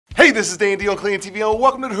Hey, this is Dan D on Clean TV, and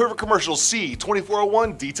welcome to the Hoover Commercial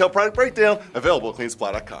C2401 Detailed Product Breakdown, available at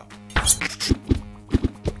cleansupply.com.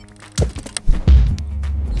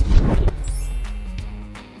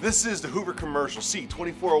 This is the Hoover Commercial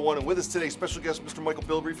C2401, and with us today, special guest Mr. Michael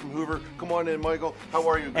Bilbrey from Hoover. Come on in, Michael. How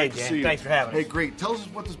are you? Hey, Great Dan. to see you. Thanks for having us. Hey, great. Tell us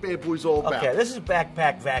what this bad boy's all about. Okay, this is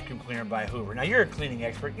Backpack Vacuum Cleaner by Hoover. Now, you're a cleaning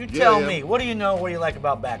expert. You tell me, what do you know, what do you like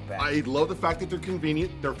about backpacks? I love the fact that they're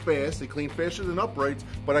convenient, they're fast, they clean faster than uprights,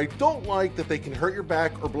 but I don't like that they can hurt your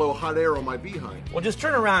back or blow hot air on my behind. Well, just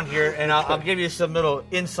turn around here, and I'll give you some little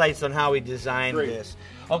insights on how we designed this.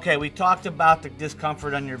 Okay, we talked about the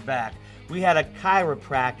discomfort on your back. We had a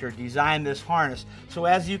chiropractor design this harness, so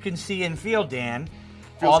as you can see and feel, Dan,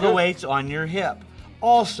 all the weight's on your hip.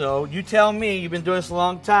 Also, you tell me, you've been doing this a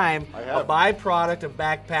long time, a byproduct of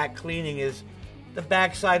backpack cleaning is the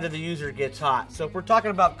backside of the user gets hot. So if we're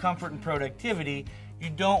talking about comfort and productivity, you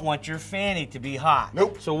don't want your fanny to be hot.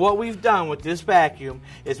 Nope. So what we've done with this vacuum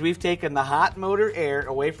is we've taken the hot motor air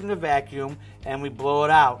away from the vacuum and we blow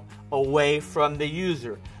it out away from the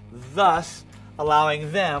user, thus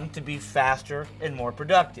allowing them to be faster and more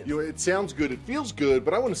productive. You know, it sounds good, it feels good,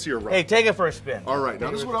 but I want to see her run. Hey, take it for a spin. All right, now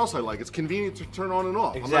this is what else I like. It's convenient to turn on and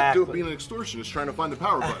off. Exactly. I'm not doing being an extortionist trying to find the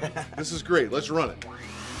power button. This is great. Let's run it.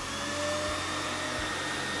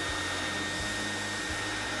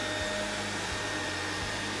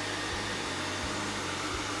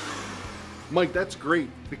 Mike, that's great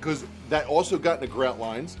because that also got in the grout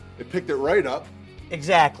lines. It picked it right up.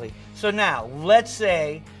 Exactly. So now, let's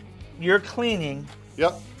say you're cleaning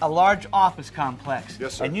a large office complex.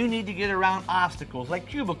 Yes, sir. And you need to get around obstacles like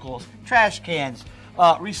cubicles, trash cans,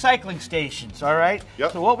 recycling stations, all right?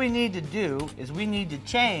 Yep. So what we need to do is we need to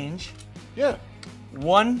change Yeah.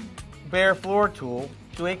 one bare floor tool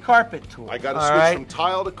to a carpet tool. I got to switch from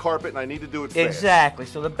tile to carpet, and I need to do it fast. Exactly.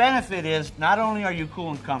 So the benefit is not only are you cool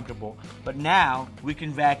and comfortable, but now we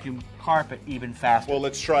can vacuum carpet even faster. Well,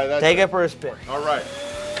 let's try that. Take it for a spin. All right.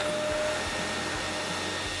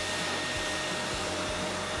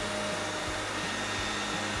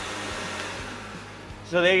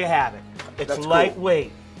 So there you have it. It's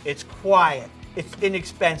lightweight, it's quiet, it's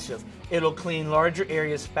inexpensive. It'll clean larger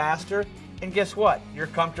areas faster, and guess what? You're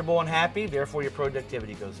comfortable and happy, therefore your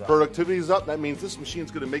productivity goes up. Productivity is up. That means this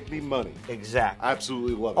machine's going to make me money. Exactly.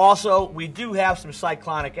 Absolutely love it. Also, we do have some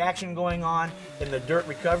cyclonic action going on in the dirt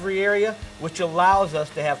recovery area, which allows us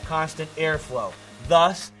to have constant airflow,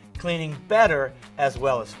 thus cleaning better as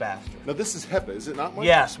well as faster. Now this is HEPA, is it not, Mike?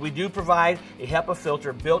 Yes, we do provide a HEPA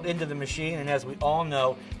filter built into the machine, and as we all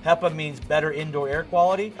know, HEPA means better indoor air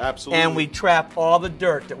quality. Absolutely. And we trap all the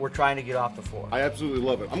dirt that we're trying to get off the floor. I absolutely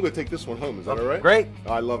love it. I'm going to take this one home. Is that all right? Great.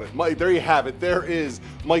 I love it. Mike, there you have it. There is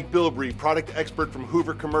Mike Bilbrey, product expert from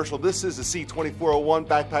Hoover Commercial. This is the C2401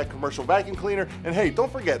 Backpack Commercial Vacuum Cleaner. And hey,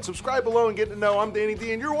 don't forget, subscribe below and get to know I'm Danny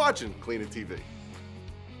D, and you're watching Clean It TV.